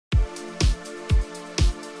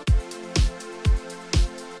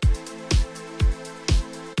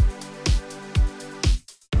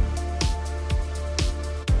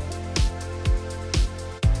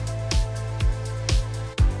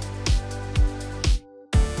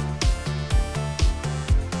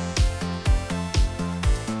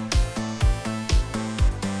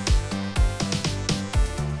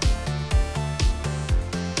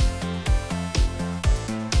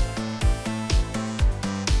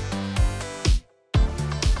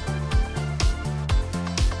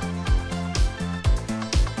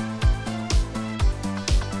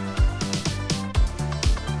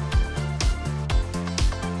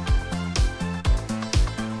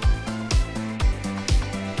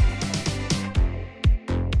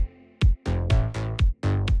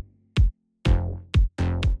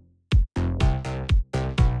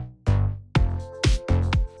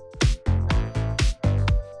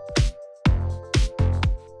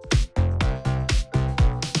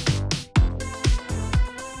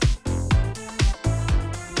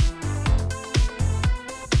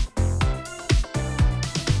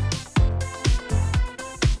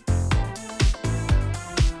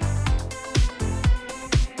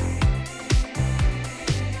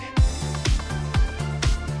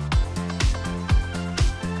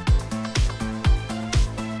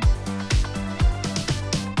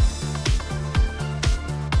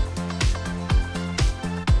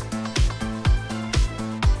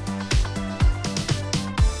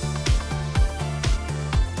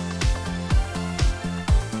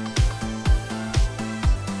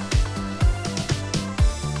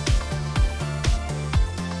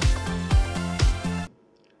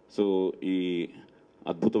So ఈ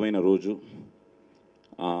అద్భుతమైన రోజు,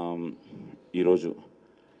 ఈరోజు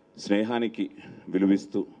స్నేహానికి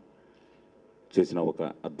విలువిస్తూ చేసిన ఒక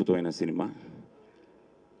అద్భుతమైన సినిమా.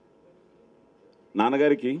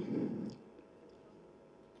 నాన్నగారికి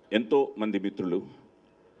ఎంతో మంది మిత్రులు,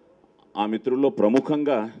 ఆ మిత్రుల్లో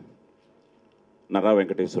ప్రముఖంగా నరా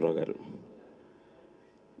వెంకటేశ్వరరావు గారు.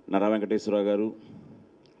 నరా వెంకటేశ్వరరావు గారు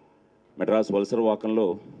మెడ్రాస్ వలసరవాకంలో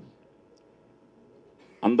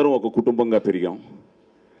అందరం ఒక కుటుంబంగా పెరిగాం.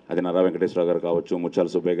 అది నరా వెంకటేశ్వరరావు గారు కావచ్చు, ముత్యాల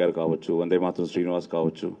సుబ్బయ్య గారు కావచ్చు, వందేమాతరం శ్రీనివాస్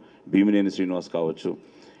కావచ్చు, భీమినేని శ్రీనివాస్ కావచ్చు,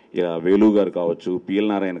 ఇలా వేలు గారు కావచ్చు,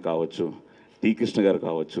 పిఎల్ నారాయణ కావచ్చు, టీ కృష్ణ గారు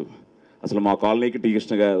కావచ్చు. అసలు మా కాలనీకి టీ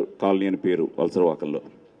కృష్ణ గారు కాలనీ అని పేరు వలసరవాకంలో.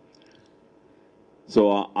 సో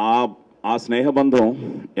ఆ స్నేహబంధం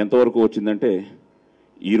ఎంతవరకు వచ్చిందంటే,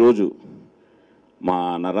 ఈరోజు మా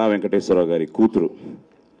నరా వెంకటేశ్వరరావు గారి కూతురు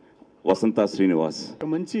వసంత శ్రీనివాస్,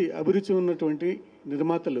 మంచి అభిరుచి ఉన్నటువంటి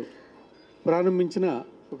నిర్మాతలు ప్రారంభించిన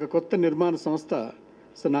ఒక కొత్త నిర్మాణ సంస్థ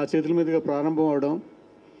నా చేతుల మీదుగా ప్రారంభం అవడం,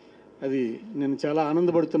 అది నేను చాలా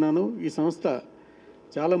ఆనందపడుతున్నాను. ఈ సంస్థ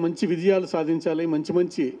చాలా మంచి విజయాలు సాధించాలి, మంచి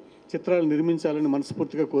మంచి చిత్రాలు నిర్మించాలని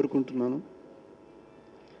మనస్ఫూర్తిగా కోరుకుంటున్నాను.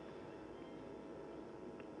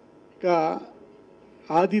 ఇంకా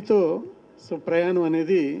ఆదితో ప్రయాణం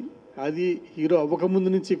అనేది, ఆది హీరో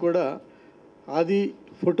అవ్వకముందు నుంచి కూడా ఆది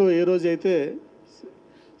ఫోటో ఏ రోజైతే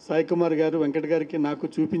సాయి కుమార్ గారు వెంకట్ గారికి నాకు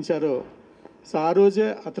చూపించారో, సో ఆ రోజే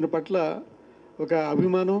అతని పట్ల ఒక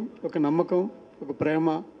అభిమానం, ఒక నమ్మకం, ఒక ప్రేమ,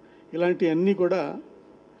 ఇలాంటివన్నీ కూడా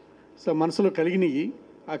మనసులో కలిగినాయి.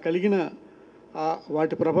 ఆ కలిగిన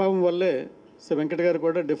వాటి ప్రభావం వల్లే వెంకట్ గారు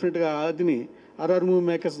కూడా డెఫినెట్గా ఆదిని ఆర్ఆర్ మూవీ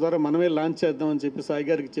మేకర్స్ ద్వారా మనమే లాంచ్ చేద్దామని చెప్పి సాయి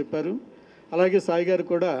గారికి చెప్పారు. అలాగే సాయి గారు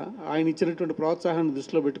కూడా ఆయన ఇచ్చినటువంటి ప్రోత్సాహాన్ని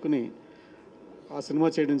దృష్టిలో పెట్టుకుని ఆ సినిమా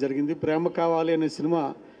చేయడం జరిగింది. ప్రేమ కావాలి అనే సినిమా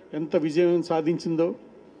ఎంత విజయం సాధించిందో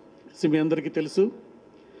మీ అందరికీ తెలుసు.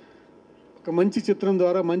 ఒక మంచి చిత్రం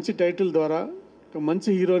ద్వారా, మంచి టైటిల్ ద్వారా ఒక మంచి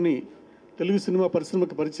హీరోని తెలుగు సినిమా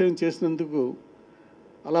పరిశ్రమకు పరిచయం చేసినందుకు,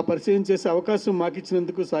 అలా పరిచయం చేసే అవకాశం మాకు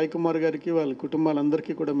ఇచ్చినందుకు సాయి కుమార్ గారికి, వాళ్ళ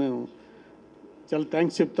కుటుంబాలందరికీ కూడా మేము చాలా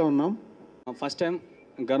థ్యాంక్స్ చెప్తా ఉన్నాం. ఫస్ట్ టైం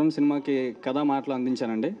గరం సినిమాకి కథా మాటలు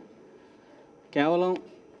అందించానండి. కేవలం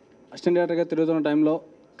అసిస్టెంట్ డైరెక్టర్గా తిరుగుతున్న టైంలో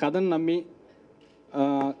కథను నమ్మి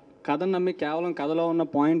కేవలం కథలో ఉన్న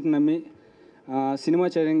పాయింట్ నమ్మి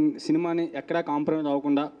సినిమాని ఎక్కడా కాంప్రమైజ్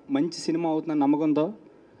అవ్వకుండా మంచి సినిమా అవుతుందని నమ్మకంతో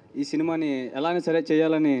ఈ సినిమాని ఎలానే సరే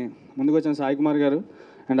చేయాలని ముందుకు వచ్చిన సాయి కుమార్ గారు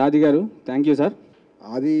అండ్ ఆది గారు, థ్యాంక్ యూ సార్.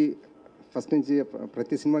 ఆది ఫస్ట్ నుంచి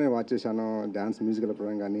ప్రతి సినిమా నేను వాచ్ చేశాను. డ్యాన్స్, మ్యూజికల్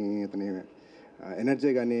ప్రోగ్రామ్ కానీ, అతని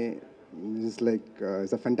ఎనర్జీ కానీ, it's like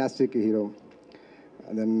it's a fantastic hero.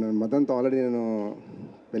 Then మదన్తో already నేను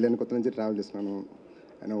వెళ్ళిన కొత్త నుంచి ట్రావెల్ చేస్తున్నాను.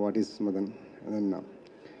 I know what is Madan. Then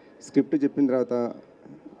script చెప్పిన తర్వాత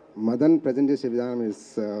మదన్ ప్రజెంట్ చేసే విధానం ఇస్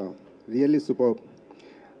రియల్లీ సూపర్.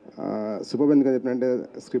 ఎందుకని చెప్పినంటే,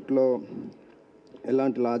 స్క్రిప్ట్లో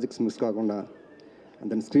ఎలాంటి లాజిక్స్ మిస్ కాకుండా,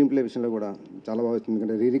 దాని స్క్రీన్ ప్లే విషయంలో కూడా చాలా బాగా వచ్చింది.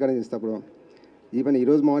 ఎందుకంటే రికార్డింగ్ చేసేటప్పుడు ఈవెన్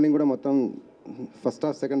ఈరోజు మార్నింగ్ కూడా మొత్తం first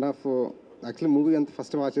half, second half, actually movie అంతా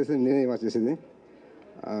ఫస్ట్ వాచ్ చేసేది నేనే వాచ్ చేసేది.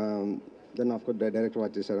 Then of course director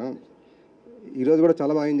watch చేశారు. ఈరోజు కూడా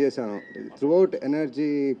చాలా బాగా ఎంజాయ్ చేశాను. త్రూఅవుట్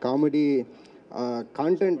ఎనర్జీ, కామెడీ,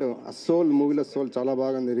 కాంటెంట్, ఆ సోల్, మూవీలో సోల్ చాలా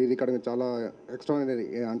బాగుంది. రికార్డింగ్ చాలా ఎక్స్ట్రాడినరీ.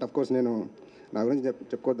 అంటే ఆఫ్ కోర్స్ నేను నా గురించి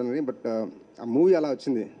చెప్పుకోవద్దని, బట్ ఆ మూవీ అలా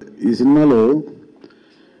వచ్చింది. ఈ సినిమాలో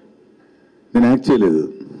నేను యాక్ట్ చేయలేదు,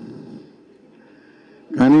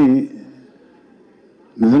 కానీ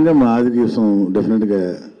నిజంగా మా ఆది కోసం డెఫినెట్గా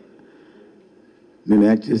నేను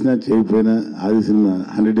యాక్ట్ చేసినా చేయకపోయినా ఆది సినిమా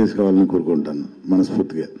 100 days కావాలని కోరుకుంటాను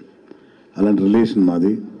మనస్ఫూర్తిగా. అలాంటి రిలేషన్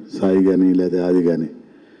మాది, సాయి కానీ లేదా ఆది కానీ.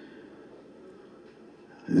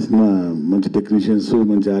 ఈ సినిమా మంచి టెక్నీషియన్స్,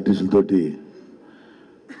 మంచి ఆర్టిస్టులతోటి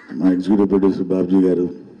మా ఎగ్జిక్యూటివ్ ప్రొడ్యూసర్ బాబ్జీ గారు,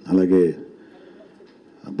 అలాగే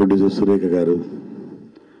ప్రొడ్యూసర్ సురేఖ గారు,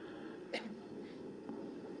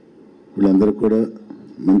 వీళ్ళందరూ కూడా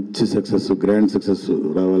మంచి సక్సెస్, గ్రాండ్ సక్సెస్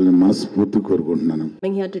రావాలని మనస్ఫూర్తిగా కోరుకుంటున్నాను.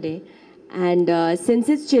 Here today, and since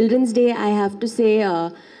it's Children's Day, I have to say a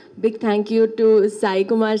big thank you to Sai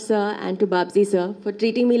Kumar sir and to Babji sir for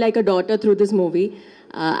treating me like a daughter through this movie.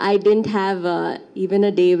 I didn't have even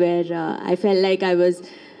a day where I felt like I was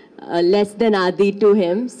less than Aadi to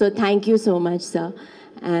him. So thank you so much, sir.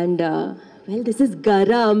 And well, this is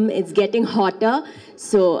Garam. It's getting hotter.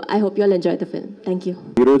 So I hope you all enjoy the film. Thank you.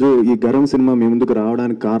 ఈరోజు ఈ garam cinema మీ ముందుకు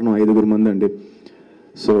రావడానికి కారణం 5 మంది అండి.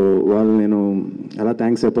 So వాళ్ళు నేను ఎలా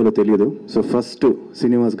థ్యాంక్స్ చెప్పాలో తెలియదు. సో ఫస్ట్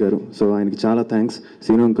శ్రీనివాస్ గారు, సో ఆయనకి చాలా thanks.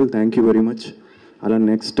 Srinu uncle, thank you very much. అలా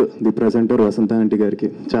next the presenter Vasantha aunty గారికి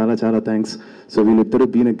చాలా చాలా థ్యాంక్స్. సో వీళ్ళిద్దరూ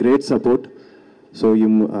been a great support. So ఈ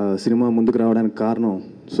సినిమా ముందుకు రావడానికి కారణం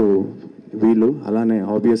సో వీళ్ళు, అలానే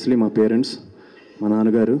ఆబ్వియస్లీ మా పేరెంట్స్, మా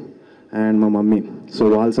నాన్నగారు అండ్ మా మమ్మీ. సో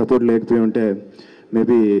వాళ్ళ సపోర్ట్ లేకపోయి ఉంటే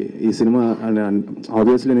మేబీ ఈ సినిమా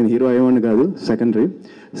ఆబ్వియస్లీ నేను హీరో అయ్యేవాడిని కాదు, సెకండరీ.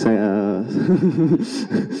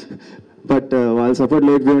 బట్ వాళ్ళ సపోర్ట్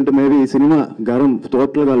లేకపోయి ఉంటే మేబీ ఈ సినిమా గరం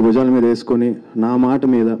టోటల్గా వాళ్ళ భుజాల మీద వేసుకొని నా మాట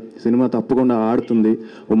మీద సినిమా తప్పకుండా ఆడుతుంది,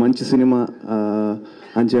 ఓ మంచి సినిమా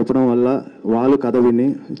అని చెప్పడం వల్ల వాళ్ళు కథ విని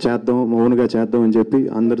చేద్దాం, మౌనుగా చేద్దాం అని చెప్పి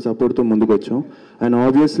అందరి సపోర్ట్తో ముందుకు వచ్చాం. అండ్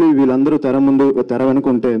ఆబ్వియస్లీ వీళ్ళందరూ తెర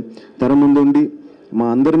వెనుకుంటే తెర ముందుండి మా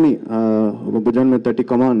అందరినీ భుజాల మీద తట్టి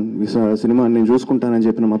కమాన్ సినిమా నేను చూసుకుంటానని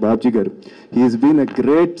చెప్పిన మా బాబ్జీ గారు, he's been a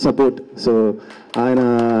great support. So ఆయన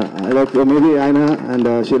మేబీ ఆయన అండ్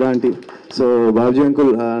శిలాంటి. సో బాబ్జీ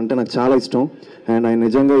అంకుల్ అంటే నాకు చాలా ఇష్టం అండ్ ఆయన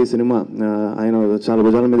నిజంగా ఈ సినిమా ఆయన చాలా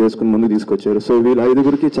భుజాల మీద వేసుకుని ముందుకు తీసుకొచ్చారు. సో వీళ్ళ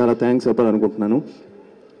 5గురికి చాలా థ్యాంక్స్ చెప్పాలనుకుంటున్నాను.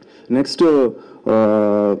 నెక్స్ట్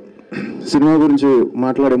సినిమా గురించి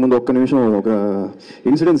మాట్లాడే ముందు ఒక్క నిమిషం ఒక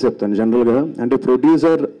ఇన్సిడెంట్ చెప్తాను. జనరల్గా అంటే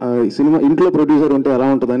ప్రొడ్యూసర్ సినిమా ఇంట్లో ప్రొడ్యూసర్ ఉంటే ఎలా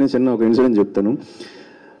ఉంటుందని చిన్న ఒక ఇన్సిడెంట్ చెప్తాను.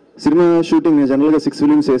 సినిమా షూటింగ్ నేను జనరల్గా 6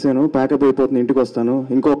 ఫిలిమ్స్ వేసాను, ప్యాకప్ అయిపోతుంది, ఇంటికి వస్తాను.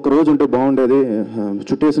 ఇంకొక రోజు ఉంటే బాగుండేది,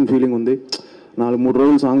 చుట్టేసిన ఫీలింగ్ ఉంది, 3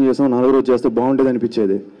 రోజులు సాంగ్ చేసాం, 4వ రోజు చేస్తే బాగుండేది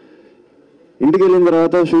అనిపించేది. ఇంటికి వెళ్ళిన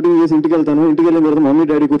తర్వాత షూటింగ్ చేసి ఇంటికి వెళ్తాను, ఇంటికి వెళ్ళిన తర్వాత మమ్మీ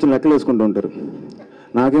డాడీ కూర్చొని లెక్కలు వేసుకుంటూ ఉంటారు.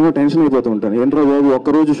 నాకేమో టెన్షన్ అయిపోతూ ఉంటాను, ఏంట్రా బాబు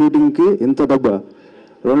ఒక్కరోజు షూటింగ్కి ఇంత డబ్బా,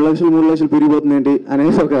 2 లక్షలు 3 లక్షలు పెరిగిపోతుంది ఏంటి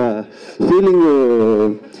అనేసి ఒక ఫీలింగ్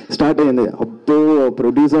స్టార్ట్ అయింది. అబ్బో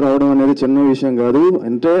ప్రొడ్యూసర్ అవడం అనేది చిన్న విషయం కాదు.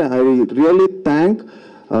 అంటే I really thank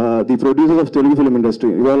the producers of Telugu film industry.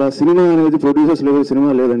 ఇవాళ సినిమా అనేది ప్రొడ్యూసర్స్ లెవెల్ సినిమా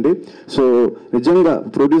లేదండి. సో నిజంగా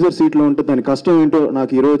ప్రొడ్యూసర్ సీట్లో ఉంటే దాని కష్టం ఏంటో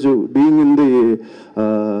నాకు ఈరోజు బీయింగ్ ఇన్ ది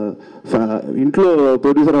ఇంట్లో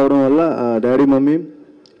ప్రొడ్యూసర్ అవడం వల్ల డాడీ మమ్మీ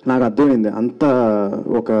నాకు అర్థమైంది. అంత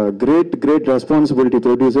ఒక great responsibility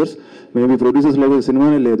producers. Maybe producers level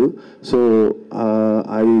సినిమానే లేదు. So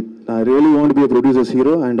I really want be a producers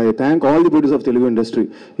hero and I thank all the producers of Telugu industry.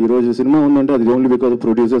 ఈరోజు సినిమా ఉందంటే అది ఓన్లీ బికాస్ ఆఫ్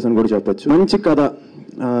ప్రొడ్యూసర్స్ అని కూడా చెప్పచ్చు. మంచి కథ.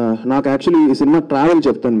 నాకు యాక్చువల్లీ ఈ సినిమా ట్రావెల్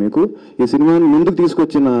చెప్తాను మీకు. ఈ సినిమాని ముందుకు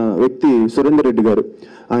తీసుకొచ్చిన వ్యక్తి సురేందర్ రెడ్డి గారు.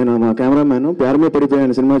 ఆయన మా కెమెరామ్యాన్. ప్యారమే పడిపోయి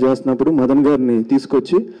ఆయన సినిమా చేస్తున్నప్పుడు మదన్ గారిని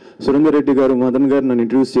తీసుకొచ్చి సురేందర్ రెడ్డి గారు మదన్ గారు నన్ను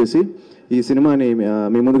ఇంట్రడ్యూస్ చేసి ఈ సినిమాని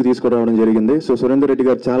మీ ముందుకు తీసుకురావడం జరిగింది. సో సురేందర్ రెడ్డి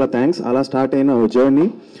గారు చాలా థ్యాంక్స్. అలా స్టార్ట్ అయిన జర్నీ.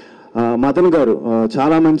 మదన్ గారు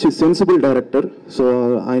చాలా మంచి సెన్సిబుల్ డైరెక్టర్. సో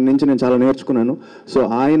ఆయన నుంచి నేను చాలా నేర్చుకున్నాను. సో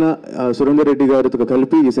ఆయన సురేందర్ రెడ్డి గారితో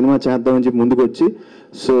కలిపి ఈ సినిమా చేద్దామని చెప్పి ముందుకు వచ్చి,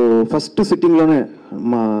 సో ఫస్ట్ సిట్టింగ్లోనే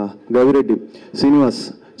మా గవిరెడ్డి శ్రీనివాస్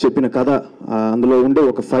చెప్పిన కథ, అందులో ఉండే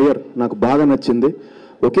ఒక ఫైర్ నాకు బాగా నచ్చింది.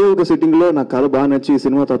 ఒకే ఒక సిట్టింగ్లో నాకు కథ బాగా నచ్చి ఈ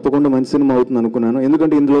సినిమా తప్పకుండా మంచి సినిమా అవుతుంది అనుకున్నాను.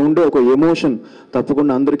 ఎందుకంటే ఇందులో ఉండే ఒక ఎమోషన్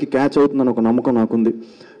తప్పకుండా అందరికీ క్యాచ్ అవుతుందని ఒక నమ్మకం నాకుంది.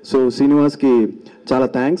 సో శ్రీనివాస్కి చాలా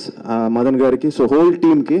థ్యాంక్స్, మదన్ గారికి, సో హోల్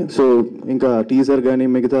టీమ్కి. సో ఇంకా టీజర్ కానీ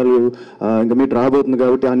మిగతా ఇంకా మీట్ రాబోతుంది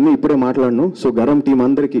కాబట్టి అన్నీ ఇప్పుడే మాట్లాడను. సో గరం టీం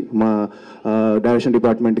అందరికీ, మా డైరెక్షన్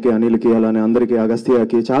డిపార్ట్మెంట్కి, అనిల్కి, అలానే అందరికీ,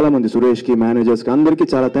 అగస్త్యకి, చాలామంది, సురేష్కి, మేనేజర్స్కి అందరికీ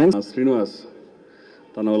చాలా థ్యాంక్స్. శ్రీనివాస్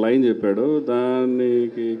తను లైన్ చెప్పాడు,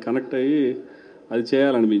 దానికి కనెక్ట్ అయ్యి అది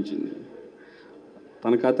చేయాలనిపించింది.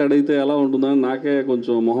 తన కథ అడిగితే ఎలా ఉంటుందని నాకే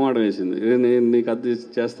కొంచెం మొహమాటం వేసింది. నేను నీ కథ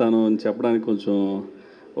చేస్తాను అని చెప్పడానికి కొంచెం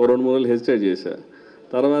 2-3 రోజులు హెసిటేట్ చేశా.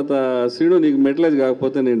 తర్వాత శ్రీను నీకు మెటలైజ్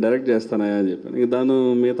కాకపోతే నేను డైరెక్ట్ చేస్తానయా అని చెప్పాను. ఇంక దాని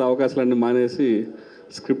మిగతా అవకాశాలన్నీ మానేసి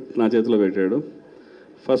స్క్రిప్ట్ నా చేతిలో పెట్టాడు.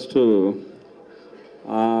 ఫస్ట్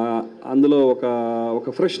అందులో ఒక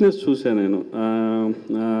ఫ్రెష్నెస్ చూసాను నేను.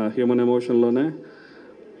 హ్యూమన్ ఎమోషన్లోనే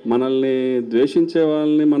మనల్ని ద్వేషించే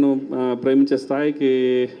వాళ్ళని మనం ప్రేమించే స్థాయికి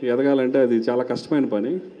ఎదగాలంటే అది చాలా కష్టమైన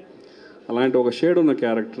పని. అలాంటి ఒక షేడ్ ఉన్న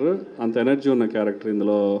క్యారెక్టర్, అంత ఎనర్జీ ఉన్న క్యారెక్టర్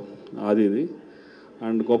ఇందులో ఆదిది.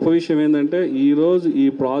 అండ్ గొప్ప విషయం ఏంటంటే ఈరోజు ఈ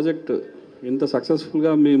ప్రాజెక్ట్ ఇంత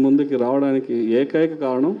సక్సెస్ఫుల్గా మీ ముందుకి రావడానికి ఏకైక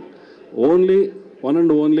కారణం వన్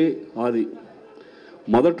అండ్ ఓన్లీ ఆది.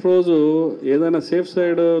 మొదటి రోజు ఏదైనా సేఫ్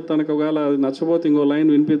సైడ్ తనకు ఒకవేళ అది నచ్చపోతే ఇంకో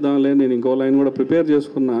లైన్ వినిపిద్దాంలే, నేను ఇంకో లైన్ కూడా ప్రిపేర్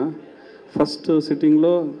చేసుకున్నా. ఫస్ట్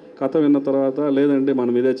సిట్టింగ్లో కథ విన్న తర్వాత లేదండి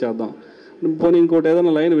మనం ఇదే చేద్దాం, పోనీ ఇంకోటి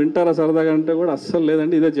ఏదైనా లైన్ వింటారా సరదాగా అంటే కూడా అస్సలు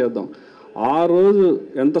లేదండి ఇదే చేద్దాం. ఆ రోజు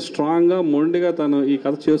ఎంత స్ట్రాంగ్గా మొండిగా తను ఈ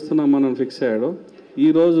కథ చేస్తున్నాం మనం ఫిక్స్ అయ్యాడో,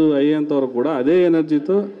 ఈరోజు అయ్యేంత వరకు కూడా అదే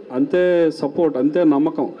ఎనర్జీతో, అంతే సపోర్ట్, అంతే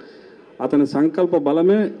నమ్మకం, అతని సంకల్ప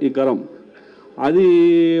బలమే ఈ గరం. అది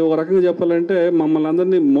ఒక రకంగా చెప్పాలంటే మమ్మల్ని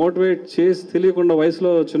అందరినీ మోటివేట్ చేసి తెలియకుండా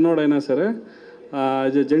వయసులో చిన్నోడైనా సరే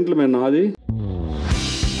జెంటిల్మెన్ ఆది.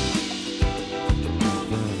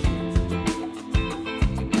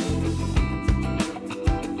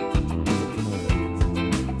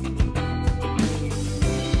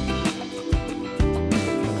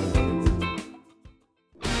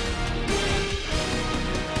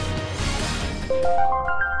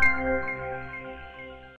 you